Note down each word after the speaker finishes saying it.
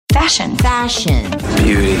Fashion.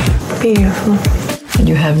 Beauty. Beautiful.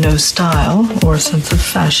 You have no style or sense of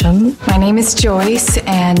fashion. My name is Joyce,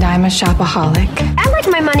 and I'm a shopaholic. I like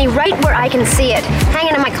my money right where I can see it,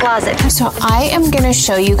 hanging in my closet. So I am going to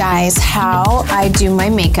show you guys how I do my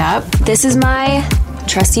makeup. This is my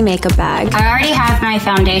trusty makeup bag. I already have my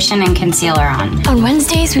foundation and concealer on. On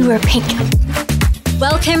Wednesdays, we wear pink.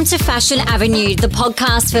 Welcome to Fashion Avenue, the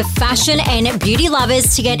podcast for fashion and beauty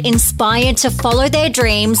lovers to get inspired to follow their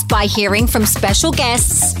dreams by hearing from special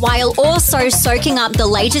guests while also soaking up the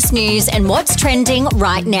latest news and what's trending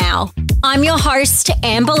right now. I'm your host,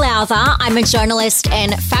 Amber Lowther. I'm a journalist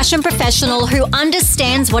and fashion professional who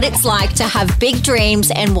understands what it's like to have big dreams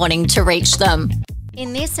and wanting to reach them.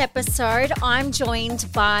 In this episode, I'm joined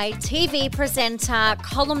by TV presenter,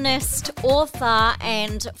 columnist, author,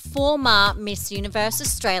 and former Miss Universe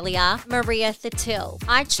Australia, Maria Thattil.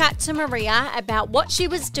 I chat to Maria about what she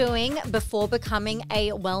was doing before becoming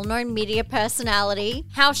a well-known media personality,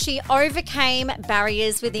 how she overcame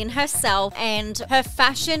barriers within herself, and her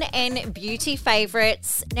fashion and beauty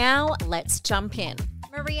favourites. Now, let's jump in.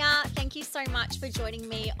 Maria, thank you so much for joining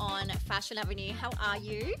me on Fashion Avenue. How are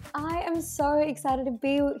you? I am so excited to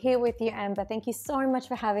be here with you, Amber. Thank you so much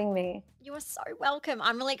for having me. You are so welcome.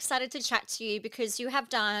 I'm really excited to chat to you because you have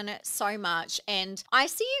done so much, and I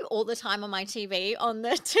see you all the time on my TV on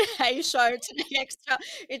the Today Show, Today Extra.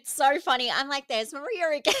 It's so funny. I'm like, there's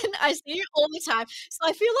Maria again. I see you all the time. So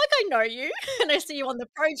I feel like I know you and I see you on the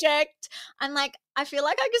project. I'm like, I feel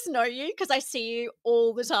like I just know you because I see you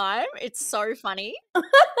all the time. It's so funny.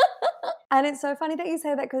 And it's so funny that you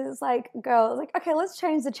say that because it's like, girl, like, okay, let's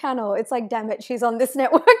change the channel. It's like, damn it, she's on this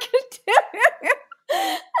network.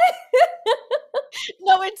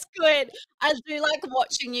 No, it's good. I do like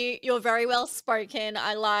watching you. You're very well spoken.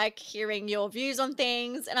 I like hearing your views on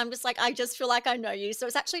things. And I'm just like, I just feel like I know you. So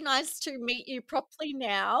it's actually nice to meet you properly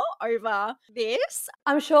now over this.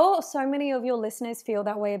 I'm sure so many of your listeners feel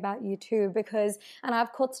that way about you too, because, and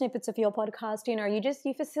I've caught snippets of your podcast, you know, you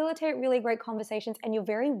facilitate really great conversations and you're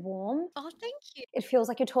very warm. Oh, thank you. It feels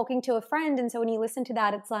like you're talking to a friend. And so when you listen to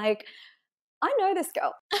that, it's like, I know this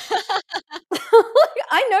girl.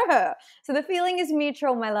 I know her. So the feeling is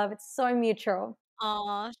mutual, my love. It's so mutual.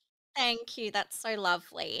 Oh, thank you. That's so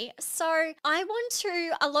lovely. So I want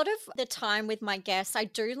to, a lot of the time with my guests, I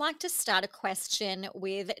do like to start a question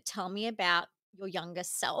with, tell me about your younger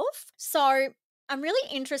self. So I'm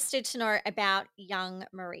really interested to know about young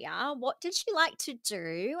Maria. What did she like to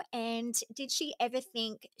do? And did she ever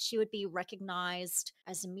think she would be recognized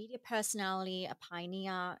as a media personality, a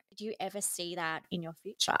pioneer? Do you ever see that in your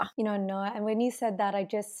future? You know, no. And when you said that, I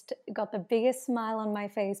just got the biggest smile on my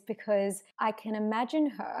face because I can imagine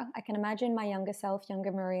her. I can imagine my younger self,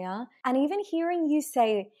 younger Maria. And even hearing you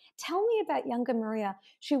say, tell me about younger Maria,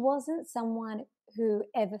 she wasn't someone who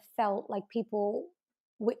ever felt like people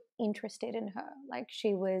were interested in her. Like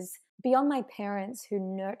she was beyond my parents who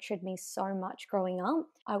nurtured me so much growing up.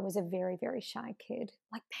 I was a very, very shy kid,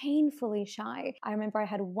 like painfully shy. I remember I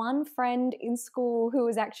had one friend in school who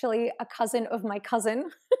was actually a cousin of my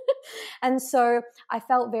cousin. And so I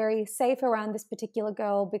felt very safe around this particular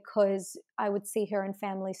girl because I would see her in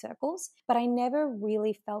family circles, but I never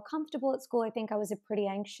really felt comfortable at school. I think I was a pretty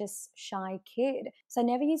anxious, shy kid. So I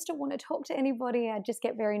never used to want to talk to anybody. I'd just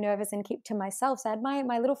get very nervous and keep to myself. So I had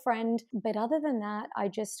my little friend, but other than that, I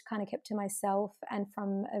just kind of kept to myself, and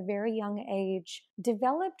from a very young age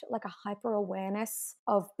developed like a hyper awareness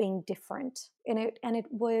of being different. And it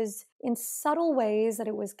was in subtle ways that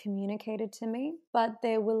it was communicated to me, but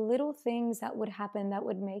there were little things that would happen that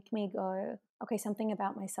would make me go, okay, something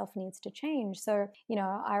about myself needs to change. So, you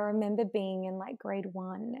know, I remember being in like grade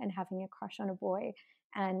 1 and having a crush on a boy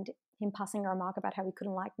and him passing a remark about how he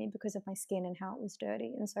couldn't like me because of my skin and how it was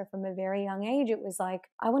dirty. And so from a very young age, it was like,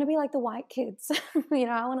 I want to be like the white kids. You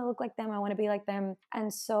know, I want to look like them. I want to be like them.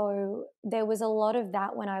 And so there was a lot of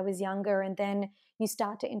that when I was younger. And then you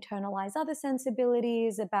start to internalize other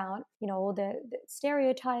sensibilities about, you know, all the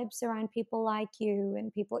stereotypes around people like you,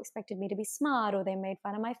 and people expected me to be smart, or they made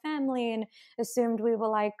fun of my family and assumed we were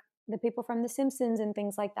like the people from The Simpsons and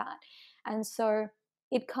things like that. And so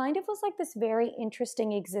it kind of was like this very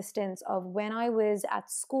interesting existence of when I was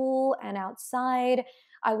at school and outside,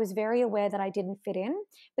 I was very aware that I didn't fit in.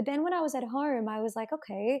 But then when I was at home, I was like,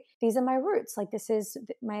 okay, these are my roots. Like this is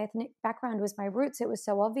my ethnic background was my roots. It was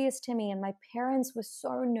so obvious to me. And my parents were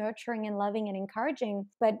so nurturing and loving and encouraging.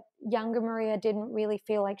 But younger Maria didn't really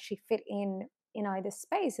feel like she fit in either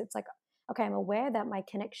space. It's like, okay, I'm aware that my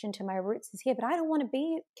connection to my roots is here, but I don't want to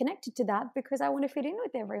be connected to that because I want to fit in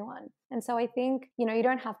with everyone. And so I think, you know, you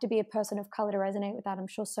don't have to be a person of color to resonate with that. I'm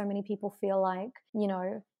sure so many people feel like, you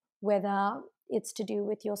know, whether it's to do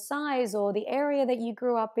with your size or the area that you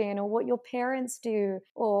grew up in or what your parents do,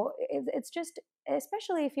 or it's just,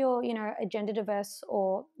 especially if you're, a gender diverse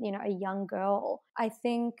or, a young girl, I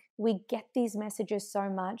think we get these messages so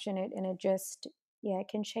much, and it just, it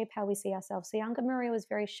can shape how we see ourselves. So younger Maria was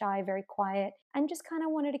very shy, very quiet, and just kind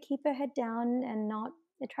of wanted to keep her head down and not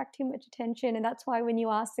attract too much attention. And that's why when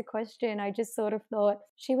you asked the question, I just sort of thought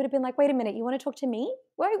she would have been like, wait a minute, you want to talk to me?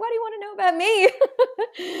 Why do you want to know about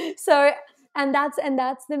me? So, and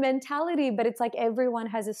that's the mentality. But it's like everyone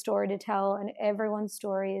has a story to tell, and everyone's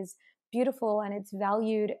story is beautiful and it's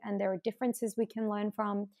valued, and there are differences we can learn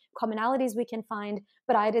from, commonalities we can find.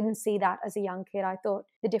 But I didn't see that as a young kid. I thought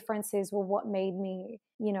the differences were what made me,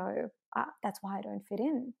 that's why I don't fit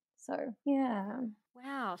in. So, yeah.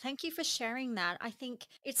 Wow. Thank you for sharing that. I think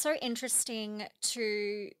it's so interesting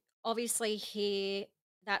to obviously hear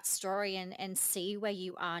that story and see where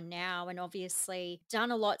you are now, and obviously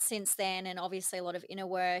done a lot since then, and obviously a lot of inner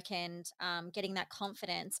work and getting that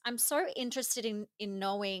confidence. I'm so interested in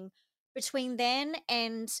knowing between then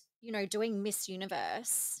and, doing Miss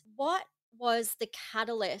Universe, what was the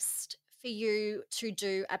catalyst for you to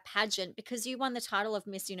do a pageant? Because you won the title of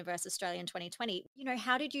Miss Universe Australia in 2020.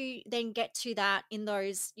 How did you then get to that in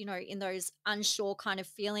those unsure kind of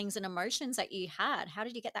feelings and emotions that you had? How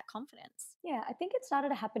did you get that confidence? Yeah, I think it started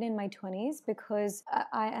to happen in my 20s because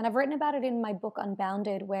I've written about it in my book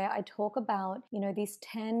Unbounded, where I talk about, these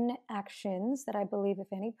 10 actions that I believe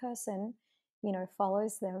if any person,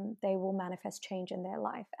 follows them, they will manifest change in their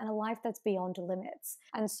life, and a life that's beyond limits.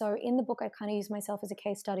 And so in the book, I kind of use myself as a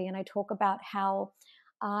case study, and I talk about how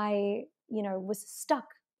I, was stuck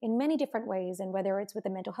in many different ways, and whether it's with a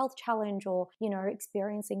mental health challenge or,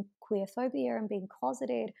 experiencing queer phobia and being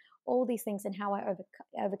closeted, all these things, and how I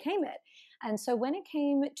overcame it. And so when it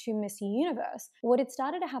came to Miss Universe, what had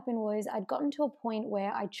started to happen was I'd gotten to a point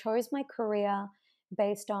where I chose my career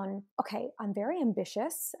based on, okay, I'm very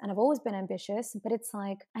ambitious and I've always been ambitious, but it's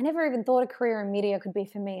like, I never even thought a career in media could be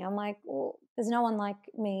for me. I'm like, well, there's no one like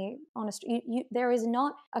me, honest. There is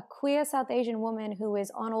not a queer South Asian woman who is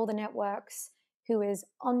on all the networks, who is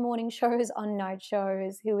on morning shows, on night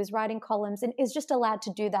shows, who is writing columns and is just allowed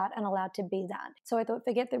to do that and allowed to be that. So I thought,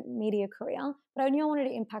 forget the media career, but I knew I wanted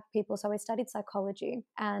to impact people. So I studied psychology,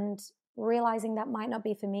 and realizing that might not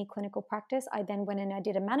be for me, clinical practice, I then went and I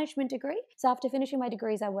did a management degree. So after finishing my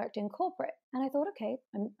degrees, I worked in corporate, and I thought, okay,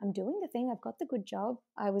 I'm doing the thing. I've got the good job.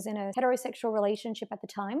 I was in a heterosexual relationship at the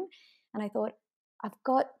time, and I thought, I've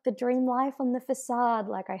got the dream life on the facade.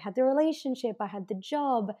 Like, I had the relationship, I had the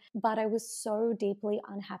job, but I was so deeply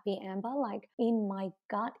unhappy, Amber, like in my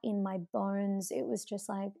gut, in my bones. It was just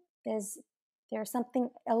like, there's something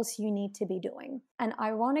else you need to be doing. And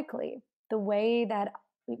ironically, the way that,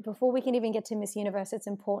 before we can even get to Miss Universe, it's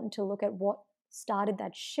important to look at what started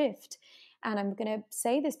that shift. And I'm going to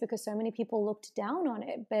say this because so many people looked down on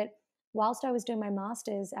it, but whilst I was doing my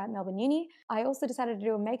master's at Melbourne Uni, I also decided to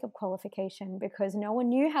do a makeup qualification because no one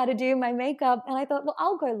knew how to do my makeup. And I thought, well,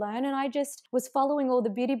 I'll go learn. And I just was following all the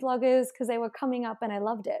beauty bloggers because they were coming up, and I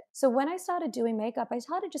loved it. So when I started doing makeup, I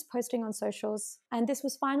started just posting on socials. And this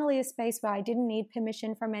was finally a space where I didn't need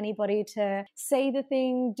permission from anybody to say the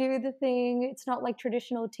thing, do the thing. It's not like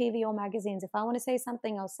traditional TV or magazines. If I want to say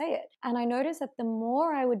something, I'll say it. And I noticed that the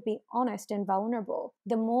more I would be honest and vulnerable,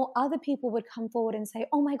 the more other people would come forward and say,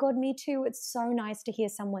 oh my God, me too. It's so nice to hear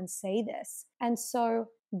someone say this. And so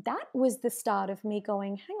that was the start of me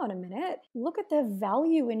going, hang on a minute, look at the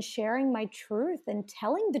value in sharing my truth and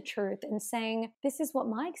telling the truth and saying, this is what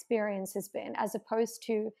my experience has been, as opposed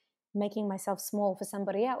to making myself small for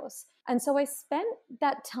somebody else. And so I spent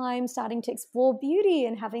that time starting to explore beauty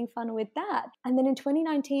and having fun with that. And then in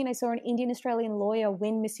 2019, I saw an Indian Australian lawyer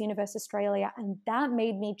win Miss Universe Australia. And that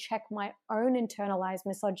made me check my own internalized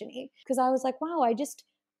misogyny, because I was like, wow,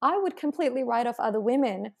 I would completely write off other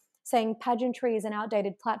women saying pageantry is an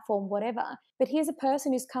outdated platform, whatever. But here's a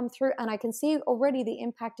person who's come through, and I can see already the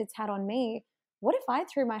impact it's had on me. What if I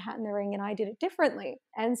threw my hat in the ring and I did it differently?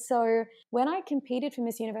 And so when I competed for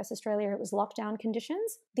Miss Universe Australia, it was lockdown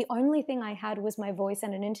conditions. The only thing I had was my voice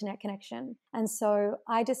and an internet connection. And so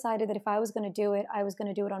I decided that if I was going to do it, I was going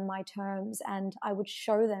to do it on my terms, and I would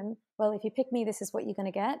show them, well, if you pick me, this is what you're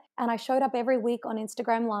going to get. And I showed up every week on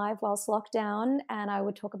Instagram Live whilst locked down, and I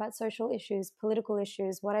would talk about social issues, political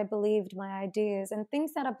issues, what I believed, my ideas, and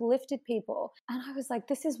things that uplifted people. And I was like,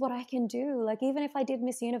 this is what I can do. Like, even if I did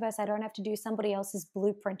Miss Universe, I don't have to do somebody else's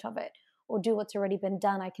blueprint of it or do what's already been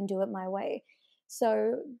done. I can do it my way.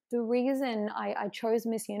 So the reason I chose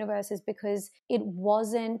Miss Universe is because it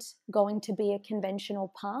wasn't going to be a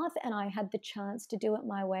conventional path, and I had the chance to do it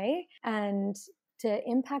my way and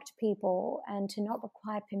impact people and to not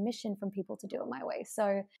require permission from people to do it my way.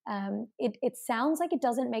 So it sounds like it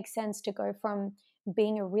doesn't make sense to go from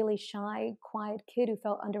being a really shy, quiet kid who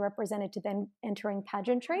felt underrepresented to then entering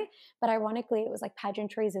pageantry. But ironically, it was like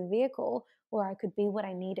pageantry is a vehicle where I could be what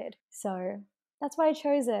I needed. So that's why I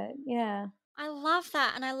chose it. Yeah. I love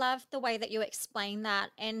that. And I love the way that you explain that.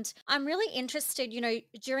 And I'm really interested,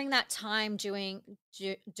 during that time doing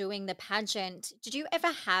the pageant, did you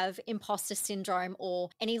ever have imposter syndrome or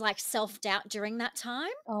any like self-doubt during that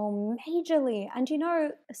time? Oh, majorly. And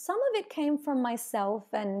some of it came from myself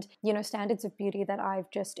and, standards of beauty that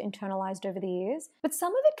I've just internalized over the years. But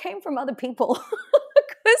some of it came from other people.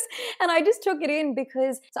 And I just took it in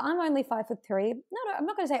because, so I'm only 5'3". No, I'm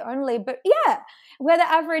not going to say only, but yeah, we're the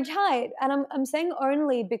average height. And I'm saying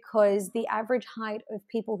only because the average height of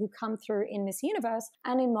people who come through in Miss Universe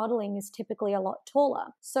and in modeling is typically a lot taller.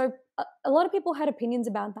 So a lot of people had opinions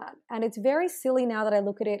about that. And it's very silly now that I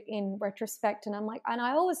look at it in retrospect. And I'm like, and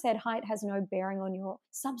I always said height has no bearing on your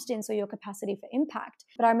substance or your capacity for impact.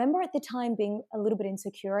 But I remember at the time being a little bit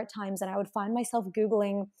insecure at times, and I would find myself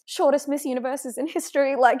Googling shortest Miss Universes in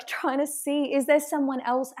history, like trying to see, is there someone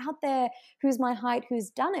else out there who's my height, who's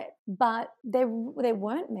done it? But there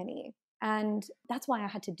weren't many. And that's why I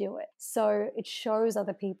had to do it. So it shows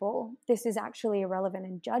other people this is actually irrelevant,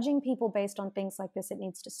 and judging people based on things like this, it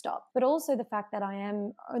needs to stop. But also the fact that I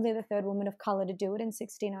am only the third woman of color to do it in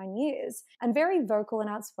 69 years and very vocal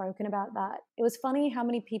and outspoken about that. It was funny how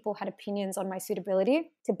many people had opinions on my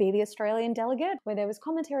suitability to be the Australian delegate, where there was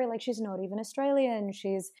commentary like she's not even Australian,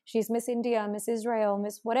 she's Miss India, Miss Israel,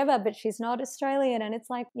 Miss whatever, but she's not Australian. And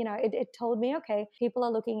it's like, it told me, okay, people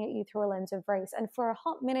are looking at you through a lens of race. And for a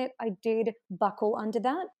hot minute, I did buckle under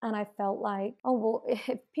that. And I felt like, oh, well,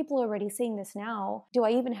 if people are already seeing this now, do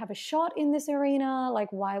I even have a shot in this arena? Like,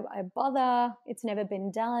 why I bother? It's never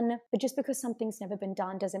been done. But just because something's never been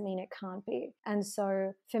done doesn't mean it can't be. And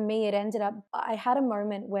so for me, it ended up, I had a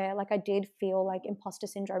moment where like I did feel like imposter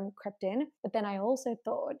syndrome crept in. But then I also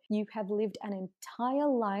thought, you have lived an entire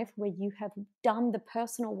life where you have done the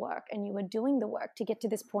personal work and you are doing the work to get to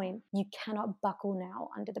this point. You cannot buckle now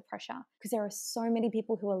under the pressure, because there are so many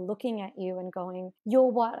people who are looking at you and going,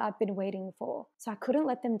 you're what I've been waiting for. So I couldn't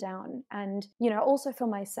let them down. And, also for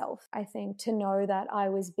myself, I think, to know that I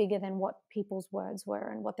was bigger than what people's words were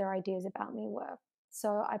and what their ideas about me were. So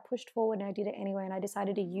I pushed forward and I did it anyway. And I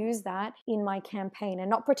decided to use that in my campaign and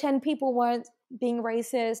not pretend people weren't being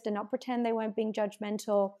racist and not pretend they weren't being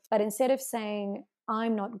judgmental. But instead of saying,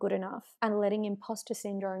 I'm not good enough and letting imposter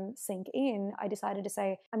syndrome sink in, I decided to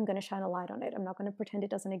say, I'm going to shine a light on it. I'm not going to pretend it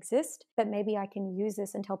doesn't exist, but maybe I can use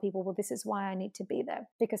this and tell people, well, this is why I need to be there,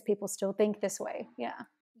 because people still think this way. Yeah.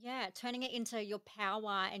 Yeah, turning it into your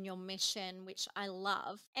power and your mission, which I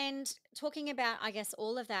love. And talking about, I guess,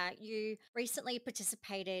 all of that, you recently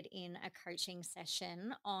participated in a coaching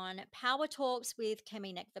session on Power Talks with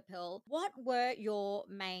Kemi Nekvapil. What were your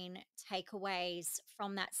main takeaways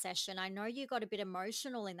from that session? I know you got a bit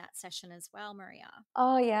emotional in that session as well, Maria.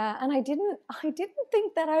 Oh yeah, and I didn't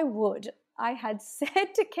think that I would. I had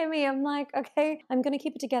said to Kemi, I'm like, okay, I'm going to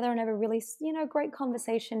keep it together and have a really, great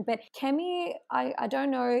conversation. But Kemi, I don't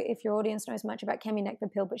know if your audience knows much about Kemi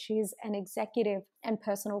Nekvapil, but she's an executive and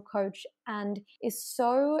personal coach and is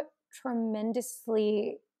so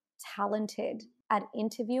tremendously talented at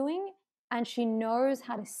interviewing. And she knows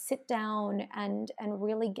how to sit down and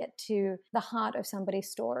really get to the heart of somebody's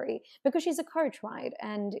story, because she's a coach, right?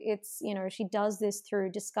 And it's, she does this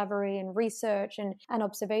through discovery and research and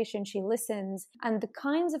observation. She listens. And the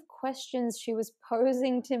kinds of questions she was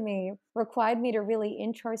posing to me required me to really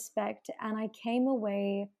introspect. And I came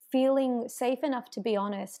away feeling safe enough to be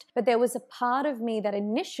honest. But there was a part of me that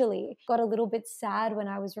initially got a little bit sad when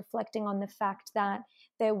I was reflecting on the fact that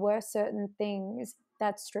there were certain things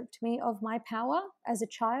that stripped me of my power as a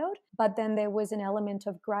child. But then there was an element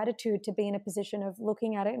of gratitude to be in a position of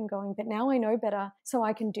looking at it and going, but now I know better, so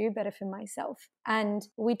I can do better for myself. And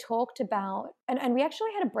we talked about, and we actually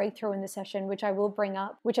had a breakthrough in the session, which I will bring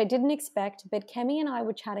up, which I didn't expect, but Kemi and I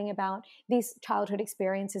were chatting about these childhood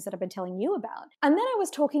experiences that I've been telling you about. And then I was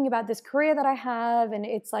talking about this career that I have, and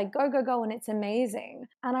it's like, go, go, go, and it's amazing.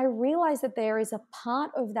 And I realized that there is a part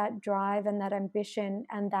of that drive and that ambition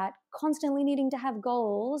and that constantly needing to have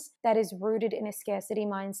goals that is rooted in a scarcity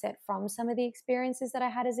mindset from some of the experiences that I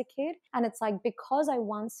had as a kid. And it's like, because I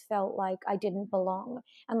once felt like I didn't belong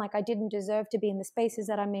and like I didn't deserve to be in the spaces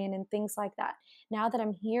that I'm in and things like that. Now that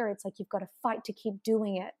I'm here, it's like you've got to fight to keep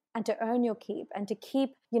doing it and to earn your keep and to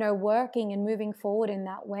keep, working and moving forward in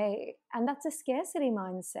that way. And that's a scarcity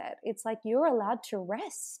mindset. It's like you're allowed to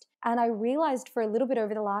rest. And I realized for a little bit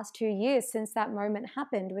over the last 2 years since that moment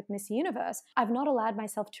happened with Miss Universe, I've not allowed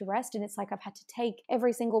myself to rest. And it's like I've had to take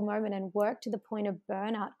every single moment and work to the point of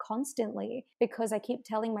burnout constantly because I keep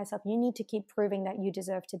telling myself, you need to keep proving that you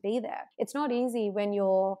deserve to be there. It's not easy when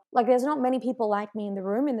you're like, there's not many people like me in the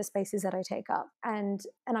room in the spaces that I take up. And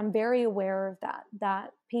I'm very aware of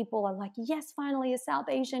that people are like, yes, finally a South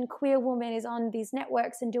Asian queer woman is on these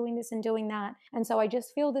networks and doing this and doing that. And so I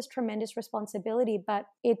just feel this tremendous responsibility. But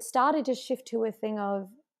it started to shift to a thing of,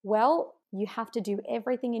 well, you have to do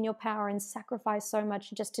everything in your power and sacrifice so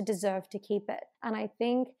much just to deserve to keep it. And I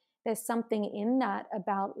think there's something in that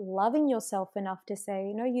about loving yourself enough to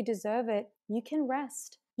say, no, you deserve it. You can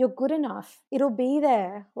rest. You're good enough. It'll be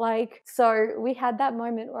there. Like, so we had that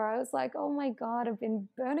moment where I was like, oh my God, I've been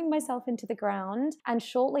burning myself into the ground. And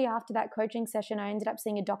shortly after that coaching session, I ended up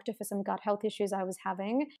seeing a doctor for some gut health issues I was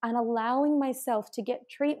having and allowing myself to get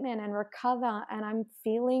treatment and recover. And I'm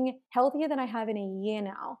feeling healthier than I have in a year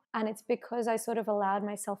now. And it's because I sort of allowed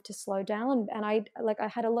myself to slow down. And I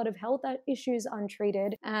had a lot of health issues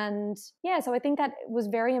untreated. And yeah, so I think that was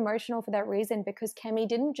very emotional for that reason, because Kemi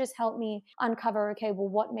didn't just help me uncover, okay, well,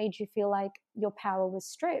 what made you feel like your power was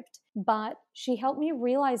stripped? But she helped me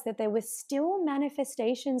realize that there were still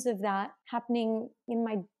manifestations of that happening in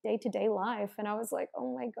my day-to-day life. And I was like,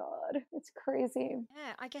 oh my God, it's crazy.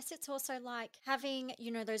 Yeah, I guess it's also like having,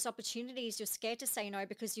 those opportunities. You're scared to say no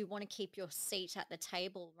because you want to keep your seat at the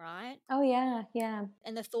table, right? Oh yeah, yeah.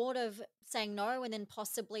 And the thought of saying no and then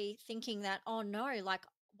possibly thinking that, oh no, like,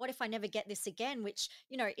 what if I never get this again? Which,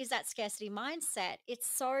 is that scarcity mindset. It's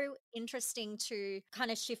so interesting to kind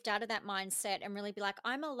of shift out of that mindset and really be like,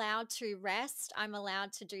 I'm allowed to rest. I'm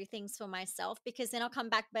allowed to do things for myself because then I'll come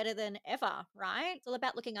back better than ever, right? It's all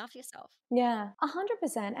about looking after yourself. Yeah,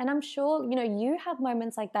 100%. And I'm sure, you have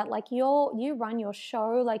moments like that, like you run your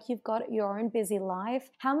show, like you've got your own busy life.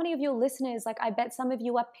 How many of your listeners, like I bet some of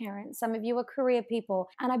you are parents, some of you are career people,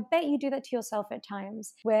 and I bet you do that to yourself at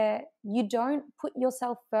times where you don't put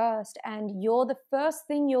yourself first and you're the first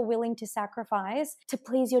thing you're willing to sacrifice to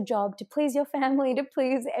please your job, to please your family, to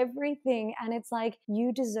please everything. And it's like,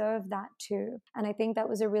 you deserve that too. And I think that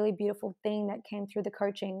was a really beautiful thing that came through the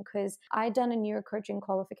coaching, because I'd done a neurocoaching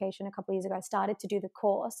qualification a couple of years ago. I started to do the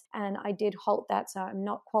course and I did halt that, so I'm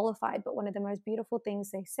not qualified. But one of the most beautiful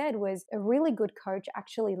things they said was a really good coach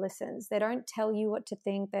actually listens. They don't tell you what to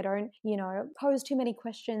think. They don't, pose too many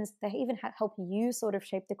questions. They even help you sort of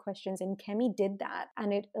shape the questions. And Kemi did that,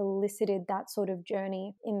 and it elicited that sort of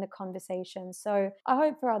journey in the conversation. So I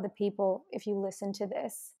hope for other people, if you listen to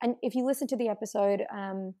this and if you listen to the episode,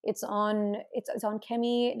 it's on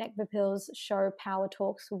Kemi Nekvapil's show Power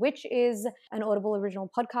Talks, which is an Audible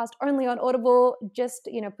original podcast only on Audible. Just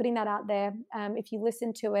putting that out there. If you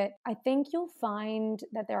listen to it, I think you'll find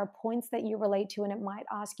that there are points that you relate to, and it might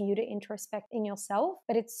ask you to introspect in yourself.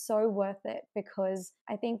 But it's so worth it, because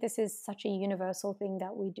I think this is such a universal thing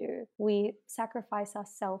that we do. We sacrifice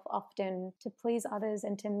ourselves often to please others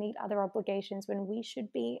and to meet other obligations when we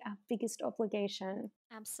should be our biggest obligation.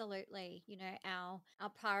 Absolutely. Our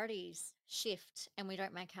priorities shift and we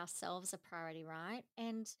don't make ourselves a priority, right?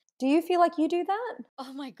 And do you feel like you do that?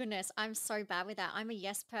 Oh my goodness, I'm so bad with that. I'm a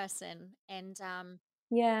yes person, and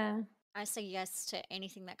yeah, I say yes to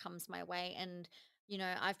anything that comes my way. And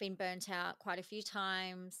I've been burnt out quite a few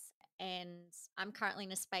times. And I'm currently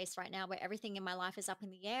in a space right now where everything in my life is up in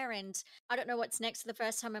the air, and I don't know what's next for the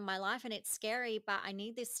first time in my life, and it's scary, but I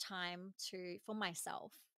need this time for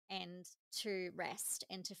myself and to rest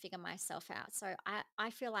and to figure myself out. So I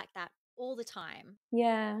feel like that all the time.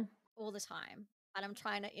 Yeah. All the time. But I'm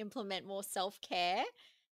trying to implement more self-care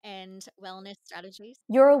and wellness strategies.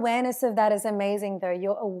 Your awareness of that is amazing, though.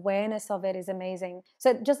 Your awareness of it is amazing.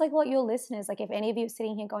 So just like what your listeners, like if any of you are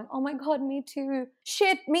sitting here going, oh my God, me too.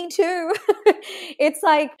 Shit, me too. It's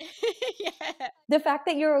like yeah. The fact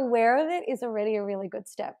that you're aware of it is already a really good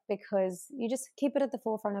step, because you just keep it at the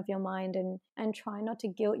forefront of your mind and try not to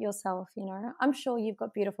guilt yourself. I'm sure you've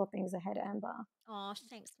got beautiful things ahead, Amber. Oh,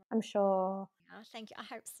 thanks. I'm sure. Yeah, thank you. I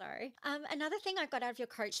hope so. Another thing I got out of your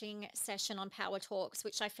coaching session on Power Talks,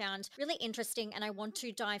 which I found really interesting, and I want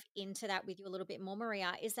to dive into that with you a little bit more,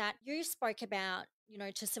 Maria, is that you spoke about,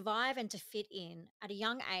 to survive and to fit in. At a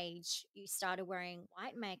young age, you started wearing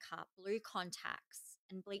white makeup, blue contacts,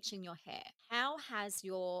 and bleaching your hair. How has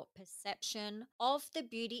your perception of the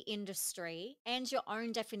beauty industry and your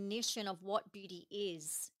own definition of what beauty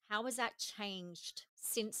is, how has that changed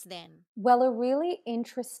since then? Well, a really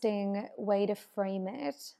interesting way to frame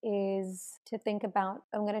it is to think about,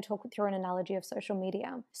 I'm going to talk through an analogy of social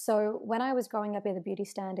media. So when I was growing up, the beauty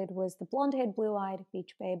standard was the blonde-haired, blue-eyed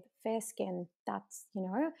beach babe, fair skin. That's,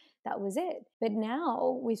 that was it. But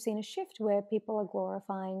now we've seen a shift where people are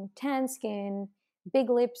glorifying tan skin, big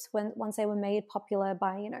lips once they were made popular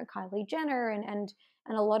by, Kylie Jenner and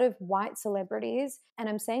a lot of white celebrities. And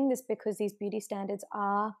I'm saying this because these beauty standards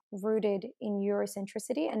are rooted in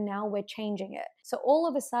Eurocentricity, and now we're changing it. So all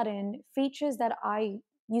of a sudden, features that I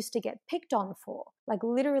used to get picked on for, like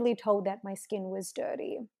literally told that my skin was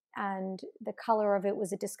dirty and the color of it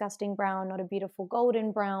was a disgusting brown, not a beautiful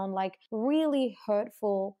golden brown, like really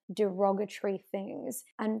hurtful, derogatory things,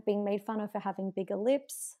 and being made fun of for having bigger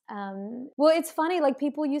lips. Well, it's funny, like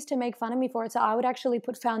people used to make fun of me for it. So I would actually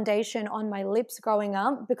put foundation on my lips growing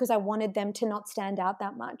up because I wanted them to not stand out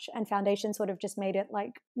that much. And foundation sort of just made it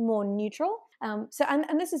like more neutral.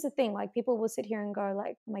 And this is the thing, like people will sit here and go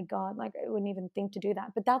like, oh my God, like I wouldn't even think to do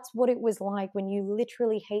that. But that's what it was like when you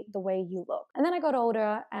literally hate the way you look. And then I got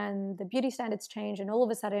older and the beauty standards changed, and all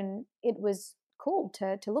of a sudden it was cool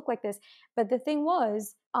to look like this. But the thing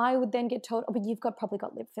was, I would then get told, oh, but you've probably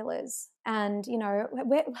got lip fillers. And,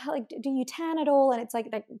 like, do you tan at all? And it's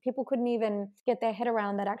like people couldn't even get their head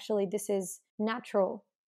around that actually this is natural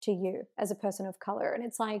to you as a person of color. And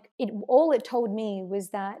it's like, all it told me was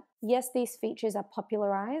that, yes, these features are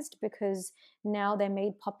popularized because now they're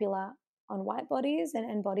made popular on white bodies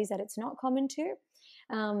and bodies that it's not common to.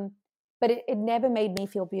 But it never made me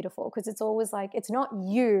feel beautiful, because it's always like, it's not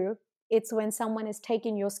you. It's when someone has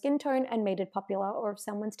taken your skin tone and made it popular, or if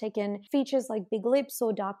someone's taken features like big lips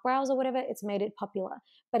or dark brows or whatever, it's made it popular.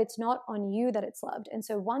 But it's not on you that it's loved. And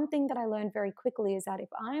so one thing that I learned very quickly is that if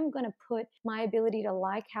I'm going to put my ability to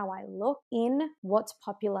like how I look in what's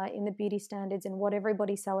popular in the beauty standards and what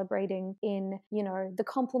everybody's celebrating in, the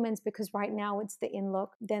compliments, because right now it's the in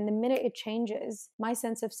look, then the minute it changes, my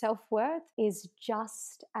sense of self-worth is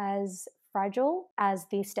just as fragile as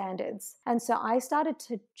these standards. And so I started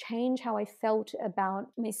to change how I felt about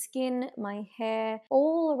my skin, my hair,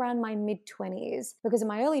 all around my mid-20s. Because in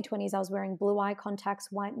my early 20s, I was wearing blue eye contacts,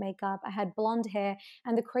 white makeup, I had blonde hair.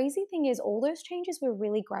 And the crazy thing is, all those changes were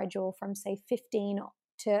really gradual from, say, 15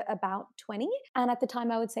 to about 20. And at the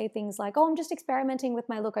time I would say things like, oh, I'm just experimenting with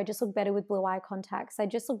my look. I just look better with blue eye contacts. I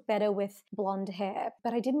just look better with blonde hair.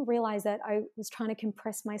 But I didn't realize that I was trying to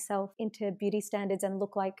compress myself into beauty standards and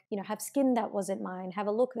look like, have skin that wasn't mine, have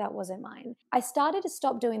a look that wasn't mine. I started to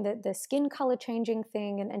stop doing the skin color changing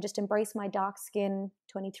thing and just embrace my dark skin.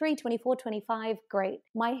 23, 24, 25, great.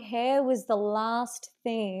 My hair was the last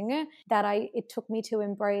thing that it took me to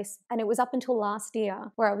embrace. And it was up until last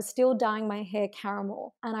year where I was still dyeing my hair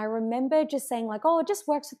caramel. And I remember just saying like, oh, it just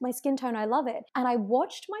works with my skin tone. I love it. And I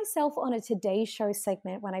watched myself on a Today Show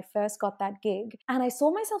segment when I first got that gig. And I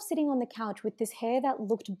saw myself sitting on the couch with this hair that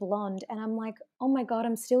looked blonde. And I'm like, oh my God,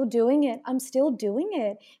 I'm still doing it. I'm still doing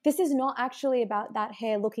it. This is not actually about that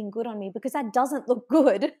hair looking good on me, because that doesn't look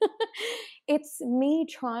good. It's me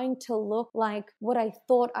trying to look like what I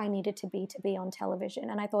thought I needed to be on television.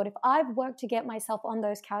 And I thought, if I've worked to get myself on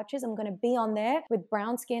those couches, I'm going to be on there with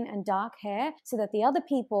brown skin and dark hair, so that the other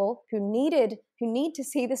people who need to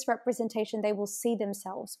see this representation, they will see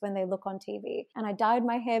themselves when they look on TV. And I dyed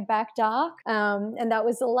my hair back dark. And that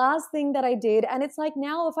was the last thing that I did. And it's like,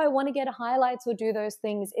 now if I want to get highlights or do those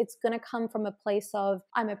things, it's going to come from a place of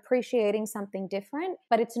I'm appreciating something different,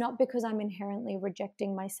 but it's not because I'm inherently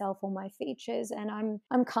rejecting myself or my features. And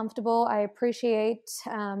I'm comfortable. I appreciate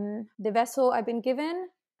the vessel I've been given.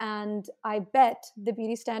 And I bet the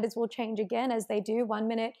beauty standards will change again, as they do. 1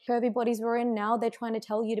 minute curvy bodies were in, now they're trying to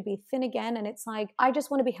tell you to be thin again. And it's like, I just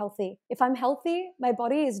want to be healthy. If I'm healthy, my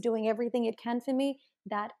body is doing everything it can for me.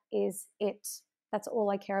 That is it. That's all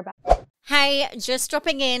I care about. Hey, just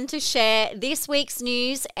dropping in to share this week's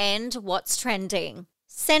news and what's trending.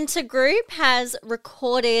 Scentre Group has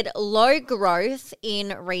recorded low growth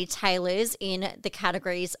in retailers in the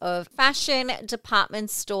categories of fashion,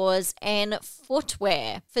 department stores and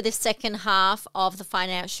footwear for the second half of the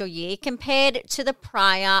financial year compared to the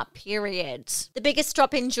prior period. The biggest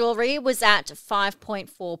drop in jewellery was at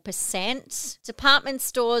 5.4%, department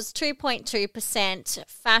stores 2.2%,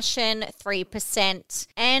 fashion 3%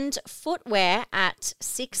 and footwear at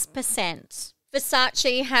 6%.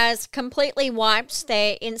 Versace has completely wiped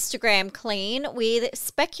their Instagram clean, with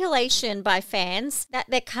speculation by fans that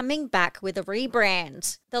they're coming back with a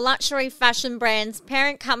rebrand. The luxury fashion brand's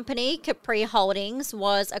parent company, Capri Holdings,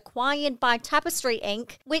 was acquired by Tapestry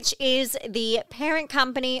Inc., which is the parent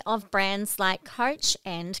company of brands like Coach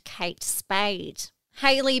and Kate Spade.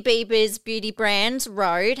 Hailey Bieber's beauty brand,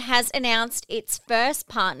 Rhode, has announced its first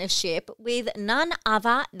partnership with none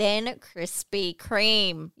other than Krispy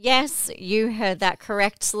Kreme. Yes, you heard that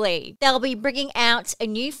correctly. They'll be bringing out a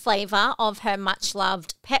new flavour of her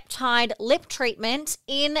much-loved peptide lip treatment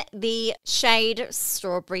in the shade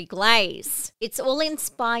Strawberry Glaze. It's all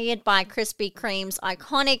inspired by Krispy Kreme's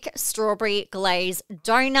iconic strawberry glaze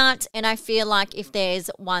donut, and I feel like if there's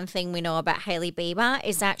one thing we know about Hailey Bieber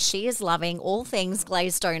is that she is loving all things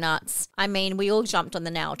glazed donuts. I mean, we all jumped on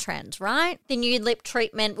the nail trend, right? The new lip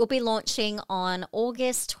treatment will be launching on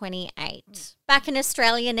August 28. Back in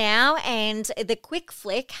Australia now, and the Quick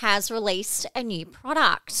Flick has released a new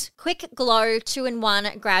product. Quick Glow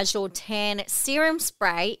 2-in-1 Gradual Tan Serum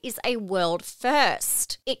Spray is a world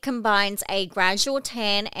first. It combines a gradual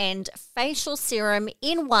tan and facial serum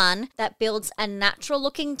in one that builds a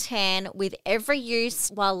natural-looking tan with every use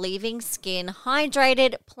while leaving skin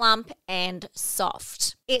hydrated, plump, and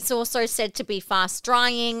soft. It's also said to be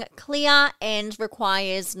fast-drying, clear, and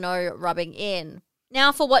requires no rubbing in.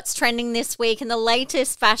 Now for what's trending this week, and the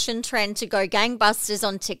latest fashion trend to go gangbusters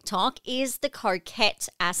on TikTok is the coquette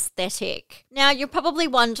aesthetic. Now you're probably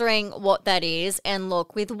wondering what that is, and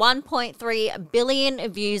look, with 1.3 billion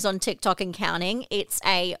views on TikTok and counting, it's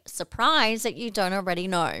a surprise that you don't already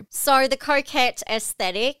know. So the coquette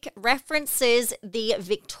aesthetic references the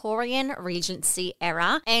Victorian Regency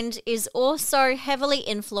era and is also heavily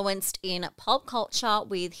influenced in pop culture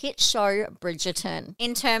with hit show Bridgerton.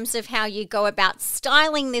 In terms of how you go about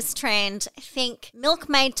styling this trend, think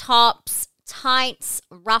milkmaid tops, tights,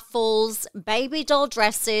 ruffles, baby doll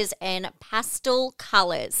dresses, and pastel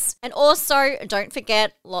colours. And also, don't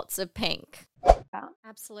forget, lots of pink.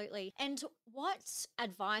 Absolutely. And what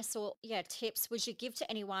advice or tips would you give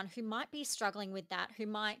to anyone who might be struggling with that, who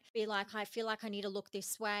might be like, I feel like I need to look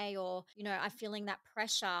this way, or, I'm feeling that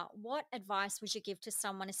pressure? What advice would you give to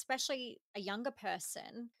someone, especially a younger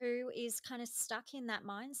person who is kind of stuck in that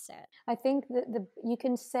mindset? I think that you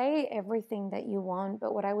can say everything that you want,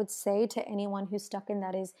 but what I would say to anyone who's stuck in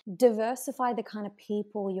that is diversify the kind of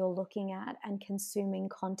people you're looking at and consuming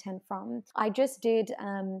content from. I just did,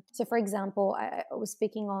 so for example, I was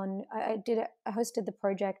speaking on, I hosted the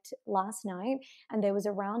project last night, and there was a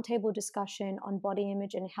roundtable discussion on body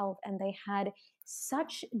image and health, and they had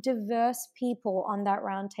such diverse people on that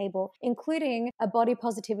roundtable, including a body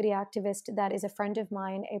positivity activist that is a friend of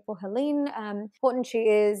mine, April Helene. Important, she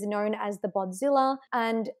is known as the Bodzilla.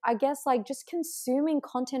 And I guess just consuming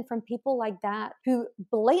content from people like that who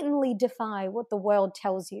blatantly defy what the world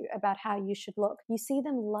tells you about how you should look. You see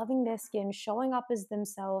them loving their skin, showing up as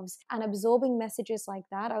themselves, and absorbing messages like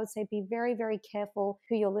that. I would say be very, very careful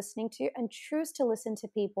who you're listening to, and choose to listen to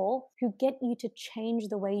people who get you to change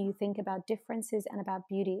the way you think about differences and about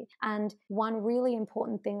beauty. And one really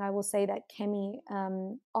important thing I will say that Kemi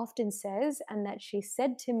often says, and that she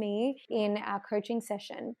said to me in our coaching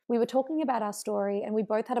session, we were talking about our story, and we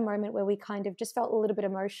both had a moment where we kind of just felt a little bit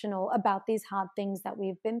emotional about these hard things that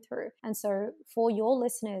we've been through. And so for your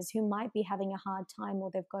listeners who might be having a hard time, or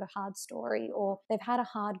they've got a hard story, or they've had a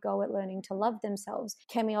hard go at learning to love themselves,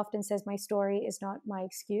 Kemi often says, my story is not my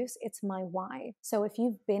excuse, it's my why. So if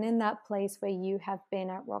you've been in that place where you have been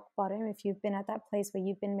at rock bottom, if you've been at that place where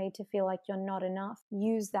you've been made to feel like you're not enough,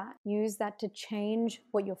 use that to change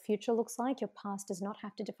what your future looks like. Your past does not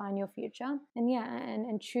have to define your future.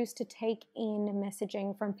 And choose to take in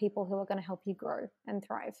messaging from people who are going to help you grow and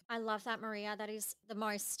thrive. I love that, Maria. That is the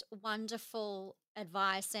most wonderful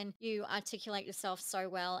advice, and you articulate yourself so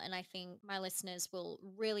well, and I think my listeners will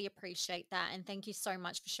really appreciate that. And thank you so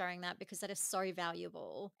much for sharing that, because that is so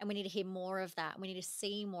valuable, and we need to hear more of that. We need to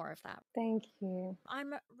see more of that. Thank you.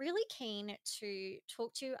 I'm really keen to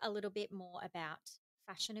talk to you a little bit more about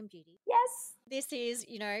fashion and beauty. Yes. This is,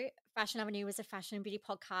 Fashion Avenue is a fashion and beauty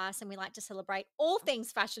podcast, and we like to celebrate all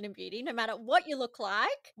things fashion and beauty, no matter what you look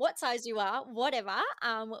like, what size you are, whatever.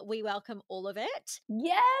 We welcome all of it.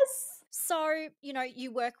 Yes. So,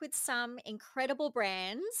 you work with some incredible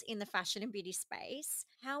brands in the fashion and beauty space.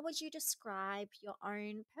 How would you describe your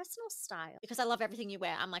own personal style? Because I love everything you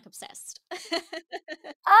wear. I'm obsessed.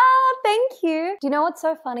 Thank you. Do you know what's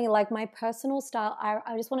so funny? My personal style,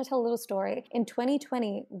 I just want to tell a little story. In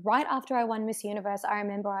 2020, right after I won Miss Universe, I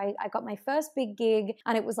remember I got my first big gig,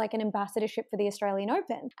 and it was like an ambassadorship for the Australian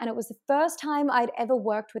Open. And it was the first time I'd ever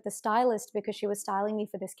worked with a stylist, because she was styling me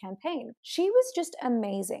for this campaign. She was just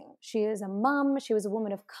amazing. She is a mum. She was a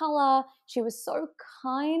woman of color. She was so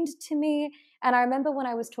kind to me. And I remember when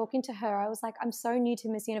I was talking to her, I was like, I'm so new to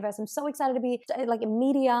Miss Universe. I'm so excited to be like in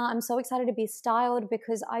media. I'm so excited to be styled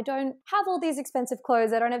because I don't have all these expensive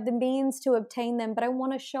clothes. I don't have the means to obtain them, but I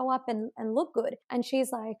want to show up and look good. And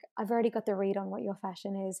she's like, I've already got the read on what your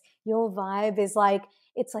fashion is. Your vibe is like,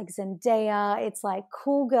 it's like Zendaya. It's like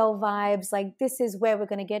cool girl vibes. Like, this is where we're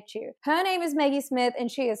going to get you. Her name is Maggie Smith,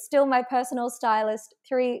 and she is still my personal stylist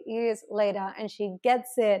 3 years later, and she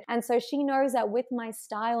gets it. And so she knows that with my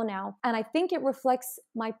style now, and I think it reflects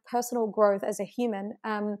my personal growth as a human.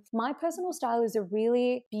 My personal style is a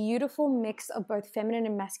really beautiful mix of both feminine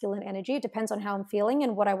and masculine energy. It depends on how I'm feeling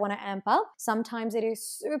and what I want to amp up. Sometimes it is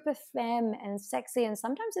super femme and sexy, and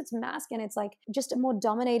sometimes it's masc, and it's like just a more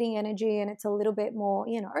dominating energy, and it's a little bit more,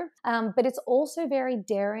 but it's also very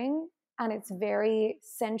daring and it's very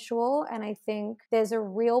sensual. And I think there's a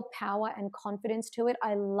real power and confidence to it.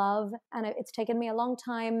 I love, and it's taken me a long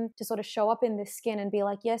time to sort of show up in this skin and be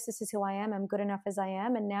like, yes, this is who I am. I'm good enough as I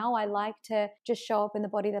am. And now I like to just show up in the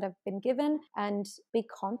body that I've been given and be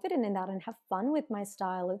confident in that and have fun with my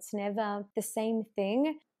style. It's never the same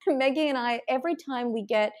thing. Maggie and I, every time we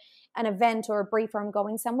get an event or a brief or I'm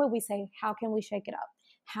going somewhere, we say, how can we shake it up?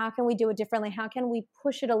 How can we do it differently? How can we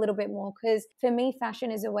push it a little bit more? Because for me,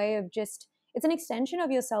 fashion is a way of just, it's an extension of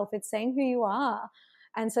yourself. It's saying who you are.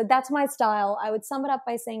 And so that's my style. I would sum it up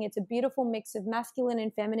by saying it's a beautiful mix of masculine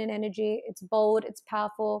and feminine energy. It's bold, it's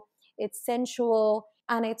powerful, it's sensual,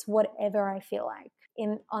 and it's whatever I feel like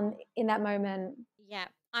in that moment. Yeah,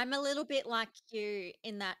 I'm a little bit like you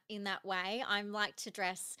in that way. I'm like to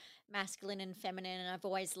dress masculine and feminine, and I've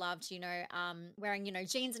always loved, wearing,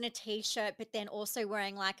 jeans and a t-shirt, but then also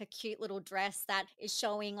wearing like a cute little dress that is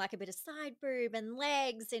showing like a bit of side boob and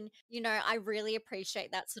legs, and I really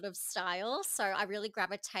appreciate that sort of style. So I really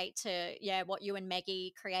gravitate to what you and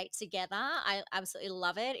Maggie create together. I absolutely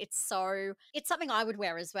love it. It's something I would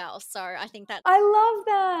wear as well. So I think that I love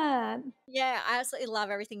that. yeah, I absolutely love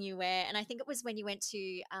everything you wear. And I think it was when you went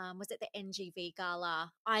to, was it the NGV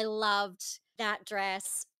gala? I loved that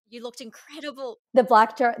dress. You looked incredible. The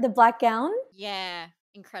black gown, Yeah,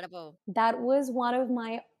 incredible. that was one of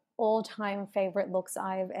my all-time favorite looks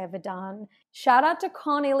I've ever done. Shout out to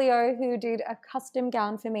Cornelio who did a custom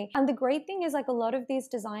gown for me. And the great thing is, like, a lot of these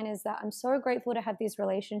designers that I'm so grateful to have these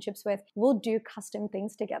relationships with will do custom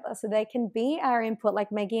things together. So they can be our input.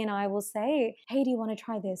 Like Maggie and I will say, hey, do you want to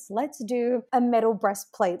try this? Let's do a metal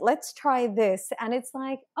breastplate. Let's try this. And it's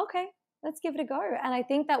like, okay, let's give it a go. And I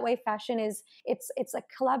think that way fashion is, it's a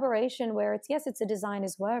collaboration where it's a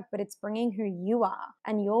designer's work, but it's bringing who you are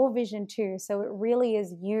and your vision too. So it really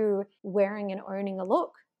is you wearing and owning a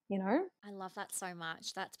look. I love that so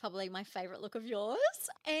much. That's probably my favorite look of yours.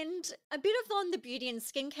 And a bit of on the beauty and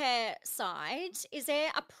skincare side, is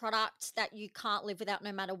there a product that you can't live without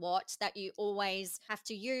no matter what, that you always have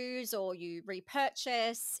to use or you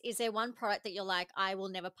repurchase? Is there one product that you're like, I will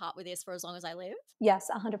never part with this for as long as I live? Yes,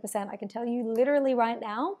 100%. I can tell you literally right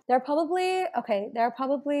now, there are probably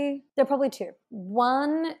two.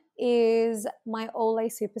 One is my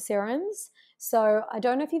Olay Super Serums. So I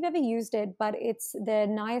don't know if you've ever used it, but it's the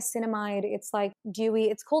niacinamide. It's like dewy.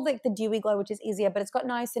 It's called like the Dewy Glow, which is easier, but it's got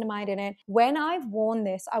niacinamide in it. When I've worn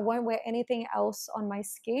this, I won't wear anything else on my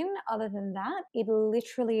skin other than that. It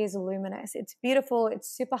literally is luminous. It's beautiful.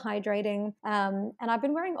 It's super hydrating. And I've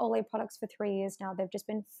been wearing Olay products for 3 years now. They've just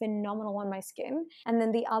been phenomenal on my skin. And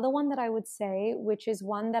then the other one that I would say, which is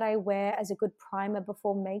one that I wear as a good primer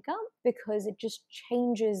before makeup, because it just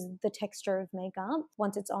changes the texture of makeup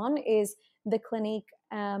once it's on, is the Clinique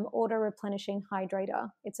Auto Replenishing Hydrator.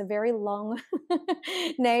 It's a very long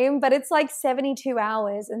name, but it's like 72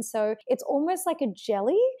 hours. And so it's almost like a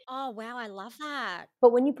jelly. Oh, wow. I love that.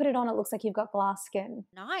 But when you put it on, it looks like you've got glass skin.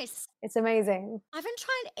 Nice. It's amazing. I haven't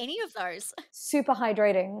tried any of those. Super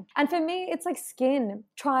hydrating. And for me, it's like skin.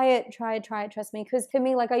 Try it, trust me. Because for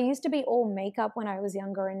me, like, I used to be all makeup when I was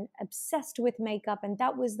younger and obsessed with makeup. And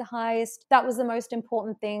that was the highest, that was the most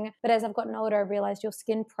important thing. But as I've gotten older, I realized your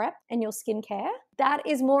skin prep and your skin care, that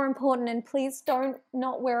is more important. And please don't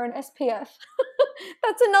not wear an SPF.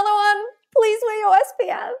 That's another one. Please wear your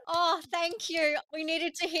SPF. Oh, thank you. We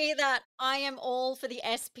needed to hear that. I am all for the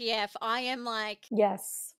SPF. I am like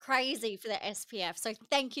crazy for the SPF. So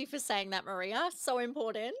thank you for saying that, Maria. So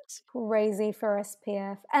important. Crazy for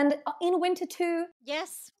SPF. And in winter too.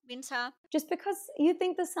 Yes, winter. Just because you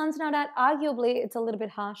think the sun's not out, arguably it's a little bit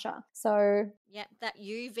harsher. So yeah, that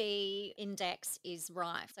UV index is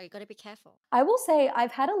rife. So you've got to be careful. I will say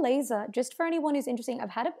I've had a laser, just for anyone who's interested, I've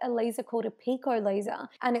had a laser called a pico laser,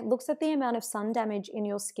 and it looks at the amount of sun damage in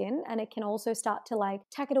your skin, and it can also start to like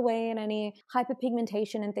tack it away and any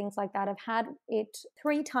hyperpigmentation and things like that. I've had it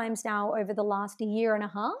 3 times now over the last year and a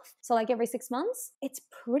half. So like every 6 months. It's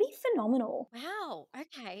pretty phenomenal. Wow.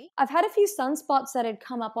 Okay. I've had a few sunspots that had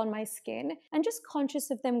come up on my skin and just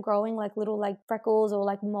conscious of them growing like little like freckles or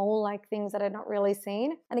like mole like things that I'd not really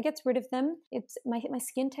seen. And it gets rid of them. It's my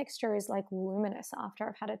skin texture is like luminous after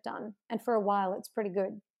I've had it done. And for a while it's pretty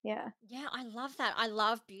good. Yeah. Yeah, I love that. I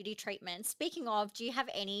love beauty treatments. Speaking of, do you have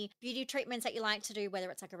any beauty treatments that you like to do, whether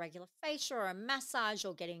it's like a regular facial or a massage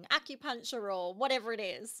or getting acupuncture or whatever it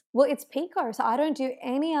is? Well, it's Pico, so I don't do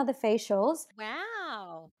any other facials.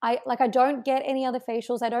 Wow. I don't get any other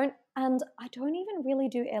facials. I don't even really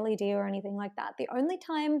do LED or anything like that. The only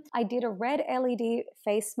time I did a red LED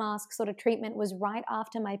face mask sort of treatment was right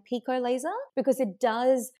after my Pico laser because it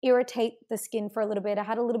does irritate the skin for a little bit. I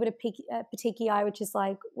had a little bit of petechiae, which is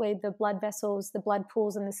like where the blood vessels, the blood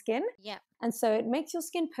pools in the skin. Yeah. And so it makes your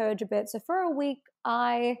skin purge a bit. So for a week,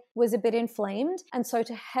 I was a bit inflamed. And so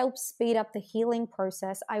to help speed up the healing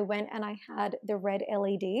process, I went and I had the red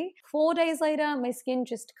LED. 4 days later, my skin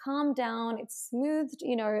just calmed down. It smoothed,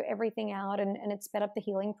 everything out and it sped up the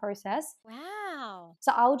healing process. Wow.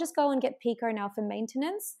 So I'll just go and get Pico now for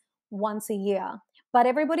maintenance once a year. But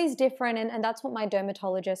everybody's different. And that's what my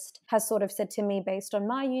dermatologist has sort of said to me based on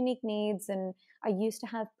my unique needs. And I used to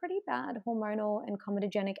have pretty bad hormonal and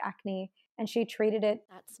comedogenic acne. And she treated it.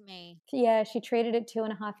 That's me. Yeah, she treated it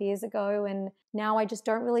 2.5 years ago. And now I just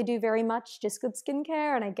don't really do very much, just good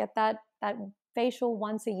skincare. And I get that facial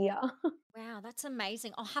once a year. Wow, that's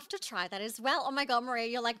amazing. I'll have to try that as well. Oh my God, Maria,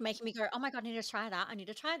 you're like making me go, oh my God, I need to try that. I need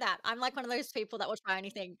to try that. I'm like one of those people that will try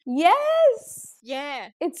anything. Yes. Yeah.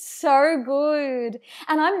 It's so good.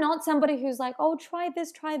 And I'm not somebody who's like, oh, try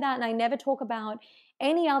this, try that. And I never talk about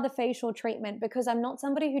any other facial treatment because I'm not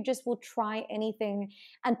somebody who just will try anything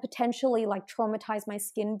and potentially like traumatize my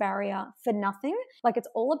skin barrier for nothing. Like it's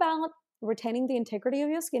all about retaining the integrity of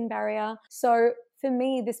your skin barrier. So for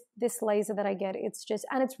me, this laser that I get,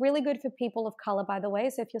 it's really good for people of color, by the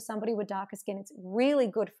way. So if you're somebody with darker skin, it's really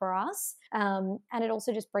good for us. And it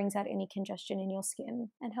also just brings out any congestion in your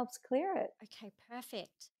skin and helps clear it. Okay,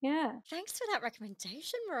 perfect. Yeah. Thanks for that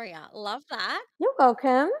recommendation, Maria. Love that. You're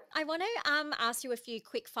welcome. I want to ask you a few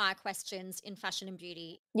quick fire questions in fashion and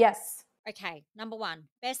beauty. Yes. Okay, number one,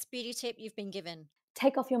 best beauty tip you've been given.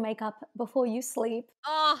 Take off your makeup before you sleep.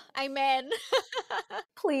 Oh, amen.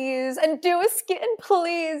 Please. And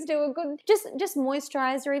please do a good, just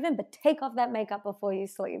moisturizer even, but take off that makeup before you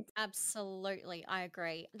sleep. Absolutely, I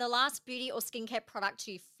agree. The last beauty or skincare product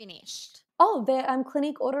you finished. Oh, the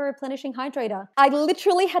Clinique Auto Replenishing Hydrator. I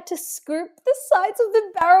literally had to scoop the sides of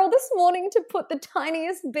the barrel this morning to put the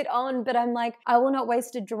tiniest bit on, but I'm like, I will not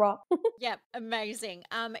waste a drop. Yep, amazing.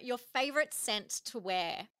 Your favorite scent to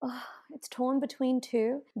wear? Oh, it's torn between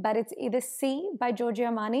two, but it's either C by Giorgio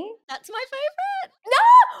Armani. That's my favorite.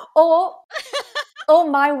 No! Or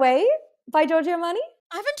My Way by Giorgio Armani.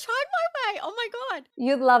 I haven't tried My Way. Oh my God.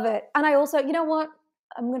 You'd love it. And I also, you know what?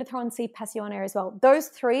 I'm going to throw in C Passione as well. Those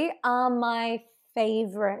three are my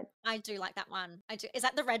favorite. I do like that one. I do. Is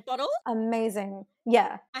that the red bottle? Amazing.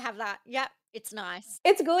 Yeah. I have that. Yep. It's nice.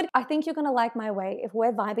 It's good. I think you're going to like My Way. If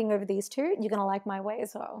we're vibing over these two, you're going to like My Way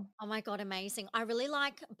as well. Oh my God, amazing. I really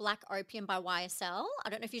like Black Opium by YSL. I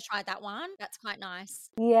don't know if you tried that one. That's quite nice.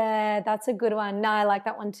 Yeah, that's a good one. No, I like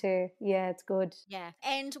that one too. Yeah, it's good. Yeah.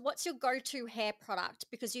 And what's your go-to hair product?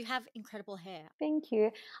 Because you have incredible hair. Thank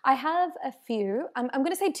you. I have a few. I'm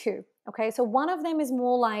going to say two. Okay, so one of them is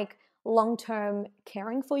more like long-term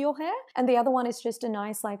caring for your hair, and the other one is just a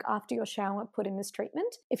nice like after your shower put in this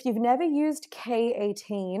treatment. If you've never used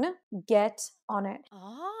K18, get on it.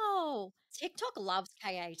 Oh, TikTok loves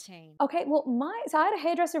K18. Okay, well, so I had a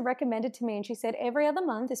hairdresser recommended to me, and she said every other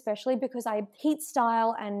month, especially because I heat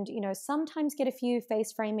style and, sometimes get a few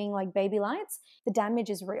face framing like baby lights, the damage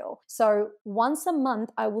is real. So once a month,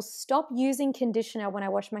 I will stop using conditioner when I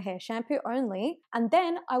wash my hair, shampoo only, and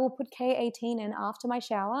then I will put K18 in after my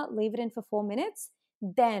shower, leave it in for 4 minutes.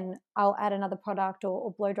 Then I'll add another product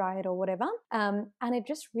or blow dry it or whatever. And it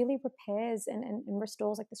just really repairs and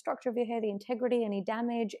restores like the structure of your hair, the integrity, any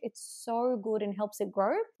damage. It's so good and helps it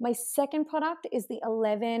grow. My second product is the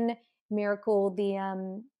 11 Miracle, the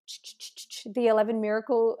 11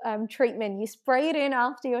 Miracle treatment. You spray it in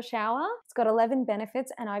after your shower. It's got 11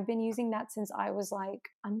 benefits, and I've been using that since I was like,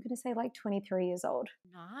 I'm going to say like 23 years old.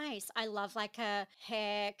 Nice. I love like a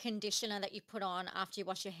hair conditioner that you put on after you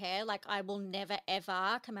wash your hair. Like I will never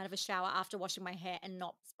ever come out of a shower after washing my hair and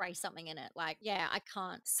not spray something in it. Like, yeah, I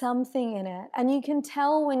can't. Something in it. And you can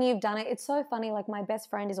tell when you've done it. It's so funny. Like my best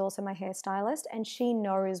friend is also my hairstylist, and she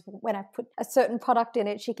knows when I put a certain product in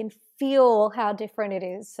it, she can feel how different it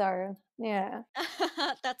is. So Yeah.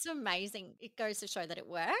 That's amazing. It goes to show that it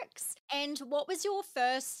works. And what was your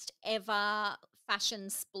first ever fashion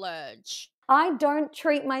splurge? I don't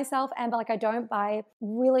treat myself, Amber, like I don't buy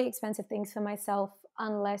really expensive things for myself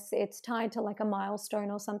unless it's tied to like a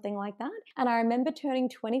milestone or something like that. And I remember turning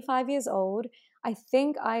 25 years old. I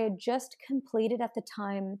think I had just completed at the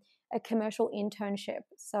time a commercial internship.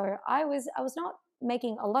 So I was not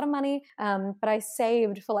making a lot of money, but I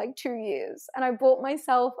saved for like 2 years, and I bought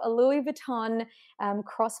myself a Louis Vuitton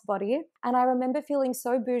crossbody. And I remember feeling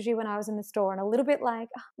so bougie when I was in the store and a little bit like,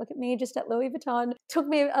 oh, look at me just at Louis Vuitton. Took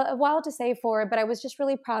me a while to save for it, but I was just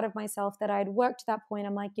really proud of myself that I'd worked to that point.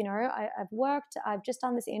 I'm like, I've worked, I've just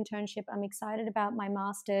done this internship. I'm excited about my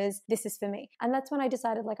master's. This is for me. And that's when I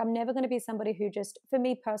decided like, I'm never going to be somebody who just, for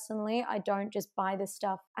me personally, I don't just buy this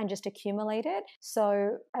stuff and just accumulate it.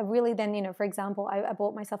 So I really then, for example, I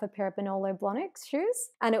bought myself a pair of Manolo Blahnik shoes,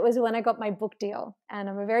 and it was when I got my book deal. And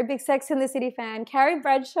I'm a very big Sex and the City fan. Carrie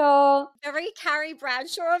Bradshaw. Very Carrie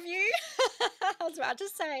Bradshaw of you. I was about to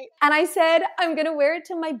say. And I said, I'm going to wear it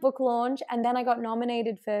to my book launch. And then I got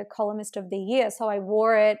nominated for Columnist of the Year. So I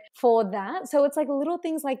wore it for that. So it's like little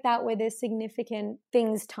things like that where there's significant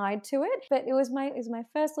things tied to it. But it was my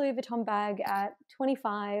first Louis Vuitton bag at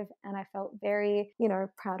 25. And I felt very,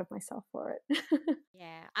 proud of myself for it.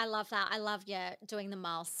 Yeah, I love that. I love, doing the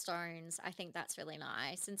milestones. I think that's really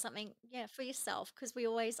nice and something, for yourself, because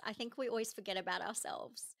I think we always forget about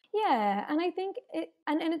ourselves. Yeah, and I think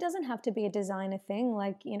and it doesn't have to be a designer thing.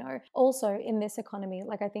 Like, also in this economy,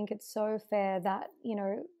 like I think it's so fair that,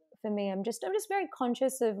 for me, I'm just very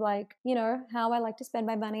conscious of like, how I like to spend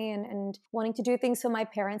my money and wanting to do things for my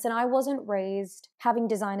parents. And I wasn't raised having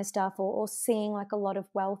designer stuff or seeing like a lot of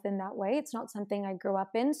wealth in that way. It's not something I grew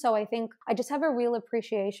up in. So I think I just have a real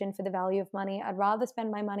appreciation for the value of money. I'd rather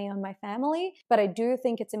spend my money on my family, but I do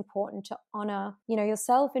think it's important to honor,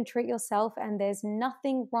 yourself and treat yourself. And there's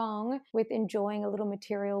nothing wrong with enjoying a little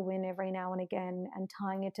material win every now and again and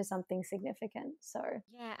tying it to something significant. So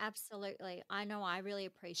yeah, absolutely. I know I really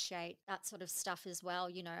appreciate that sort of stuff as well.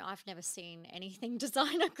 I've never seen anything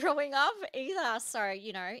designer growing up either. So,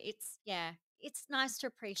 it's nice to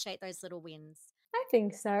appreciate those little wins. I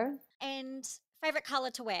think so. And favorite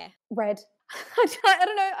color to wear? Red. I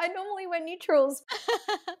don't know. I normally wear neutrals.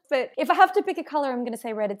 But if I have to pick a color, I'm going to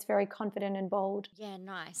say red. It's very confident and bold. Yeah,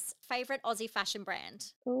 nice. Favorite Aussie fashion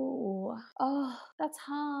brand? Ooh. Oh, that's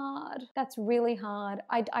hard. That's really hard.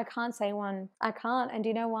 I can't say one. I can't. And do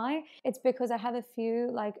you know why? It's because I have a few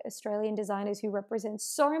like Australian designers who represent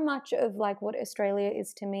so much of like what Australia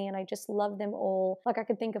is to me. And I just love them all. Like I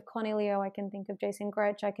can think of Connie Leo. I can think of Jason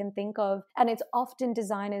Gretsch. I can think of, and it's often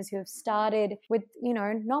designers who have started with,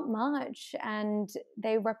 not much. And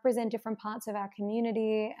they represent different parts of our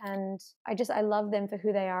community. And I love them for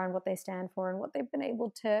who they are and what they stand for and what they've been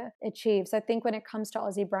able to achieve. So I think when it comes to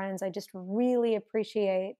Aussie brands, I just really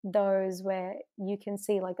appreciate those where you can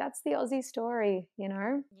see like that's the Aussie story,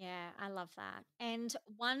 Yeah, I love that. And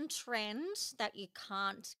one trend that you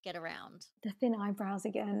can't get around? The thin eyebrows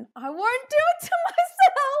again. I won't do it to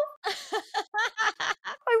myself.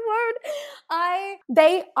 I won't.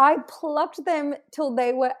 I plucked them till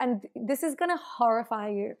they were, and this is gonna horrify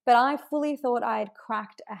you, but I fully thought I had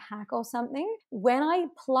cracked a hack or something. When I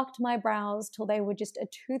plucked my brows till they were just a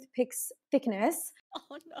toothpick's thickness, Oh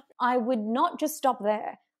no. I would not just stop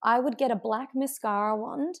there. I would get a black mascara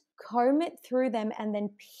wand, comb it through them, and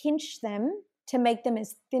then pinch them to make them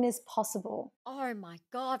as thin as possible. Oh my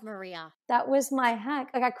God, Maria. That was my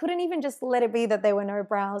hack. Like I couldn't even just let it be that there were no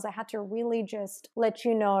brows. I had to really just let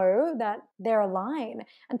you know that they're a line.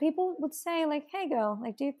 And people would say like, hey girl,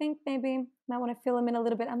 like, do you think maybe you might want to fill them in a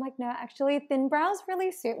little bit? I'm like, no, actually thin brows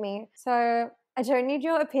really suit me. So I don't need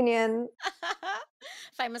your opinion.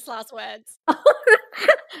 Famous last words.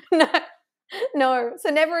 No. So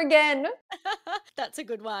never again. That's a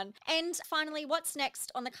good one. And finally, what's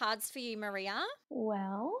next on the cards for you, Maria?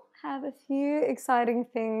 Well, have a few exciting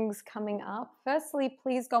things coming up. Firstly,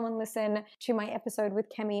 please go and listen to my episode with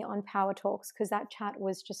Kemi on Power Talks because that chat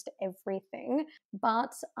was just everything.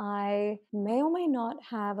 But I may or may not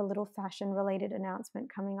have a little fashion-related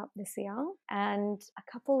announcement coming up this year and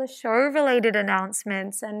a couple of show-related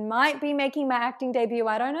announcements and might be making my acting debut.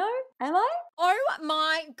 I don't know. Am I? Oh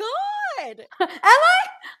my God. Am I?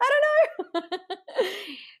 I don't know.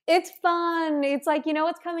 It's fun. It's like,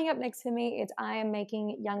 what's coming up next for me? I am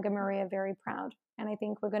making younger Maria very proud. And I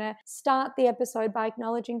think we're going to start the episode by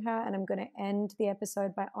acknowledging her, and I'm going to end the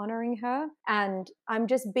episode by honoring her. And I'm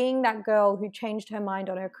just being that girl who changed her mind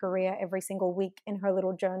on her career every single week in her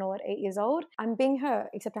little journal at 8 years old. I'm being her,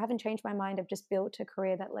 except I haven't changed my mind. I've just built a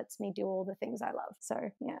career that lets me do all the things I love. So,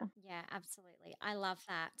 yeah. Yeah, absolutely. I love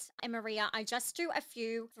that. And Maria, I just do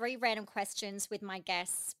three random questions with my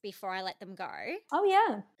guests before I let them go. Oh,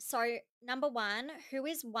 yeah. So, number one, who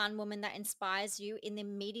is one woman that inspires you in the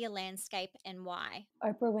media landscape and why?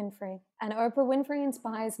 Oprah Winfrey. And Oprah Winfrey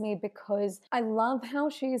inspires me because I love how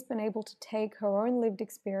she's been able to take her own lived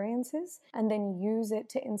experiences and then use it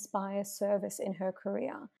to inspire service in her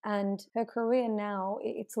career. And her career now,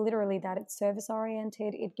 it's literally that. It's service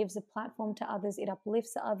oriented. It gives a platform to others. It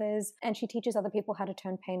uplifts others. And she teaches other people how to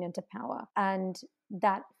turn pain into power. And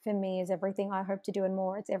that for me is everything I hope to do and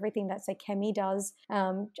more. It's everything that say Kemi does.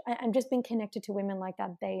 And just being connected to women like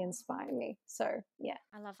that, they inspire me. So yeah.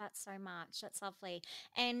 I love that so much. That's lovely.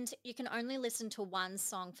 And you can only listen to one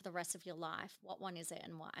song for the rest of your life. What one is it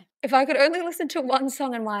and why? If I could only listen to one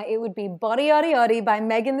song and why, it would be Body Oddy Oddy by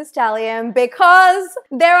Megan Thee Stallion, because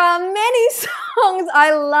there are many songs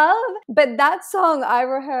I love, but that song, I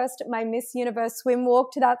rehearsed my Miss Universe swim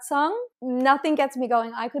walk to that song. Nothing gets me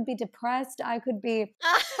going. I could be depressed. I could be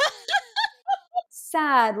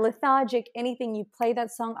sad, lethargic, anything. You play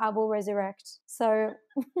that song, I will resurrect. So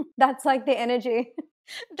that's like the energy.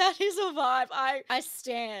 That is a vibe. I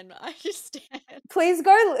stand. I just stand. Please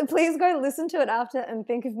go listen to it after and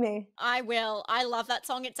think of me. I will. I love that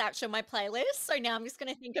song. It's actually on my playlist. So now I'm just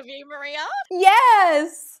going to think of you, Maria.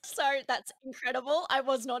 Yes. So that's incredible. I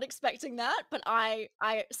was not expecting that, but I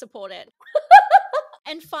support it.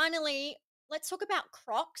 And finally, let's talk about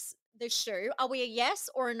Crocs, the shoe. Are we a yes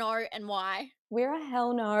or a no, and why? We're a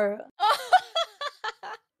hell no.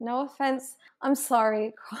 No offense. I'm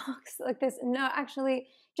sorry, Crocs like this. No, actually,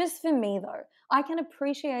 just for me though, I can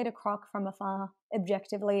appreciate a Croc from afar,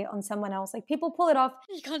 objectively, on someone else. Like, people pull it off.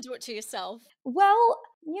 You can't do it to yourself. Well,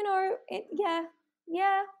 yeah,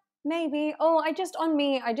 maybe. Oh, I just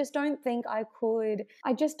don't think I could.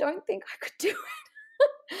 I just don't think I could do it.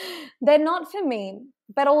 They're not for me.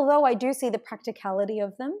 But although I do see the practicality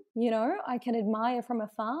of them, I can admire from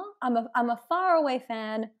afar. I'm a far away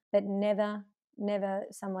fan, but never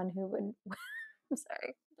someone who would. I'm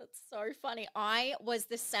sorry. That's so funny. I was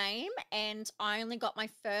the same, and I only got my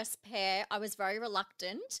first pair. I was very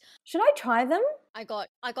reluctant. Should I try them? I got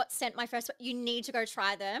sent my first. You need to go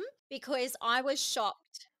try them, because I was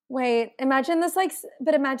shocked. Wait, imagine this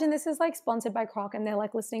is like sponsored by Croc, and they're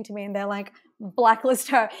like listening to me and they're like, blacklist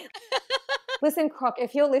her. Listen, Croc,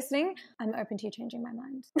 if you're listening, I'm open to you changing my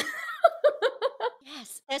mind.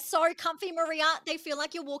 Yes, they're so comfy, Maria. They feel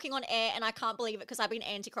like you're walking on air, and I can't believe it because I've been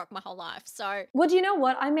anti-Croc my whole life. So, well, do you know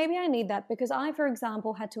what? Maybe I need that, because I, for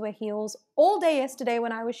example, had to wear heels all day yesterday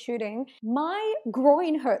when I was shooting. My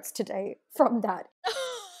groin hurts today from that.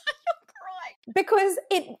 Because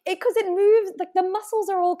it moves, like the muscles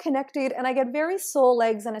are all connected, and I get very sore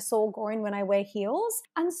legs and a sore groin when I wear heels.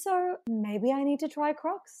 And so maybe I need to try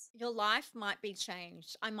Crocs. Your life might be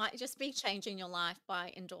changed. I might just be changing your life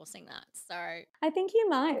by endorsing that. So I think you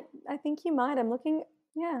might.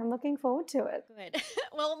 I'm looking forward to it. Good.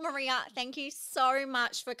 Well, Maria, thank you so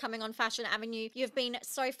much for coming on Fashion Avenue. You've been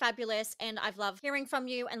so fabulous, and I've loved hearing from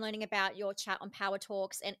you and learning about your chat on Power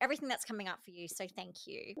Talks and everything that's coming up for you. So thank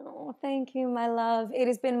you. Oh, thank you, my love. It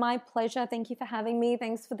has been my pleasure. Thank you for having me.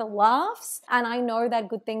 Thanks for the laughs. And I know that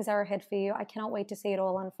good things are ahead for you. I cannot wait to see it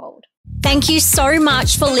all unfold. Thank you so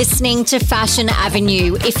much for listening to Fashion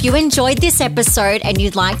Avenue. If you enjoyed this episode and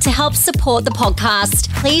you'd like to help support the podcast,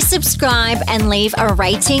 please subscribe and leave a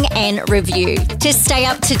rating and review. To stay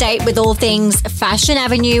up to date with all things Fashion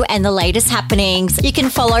Avenue and the latest happenings, you can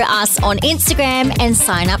follow us on Instagram and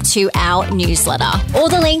sign up to our newsletter. All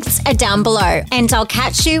the links are down below, and I'll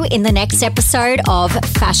catch you in the next episode of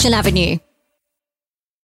Fashion Avenue.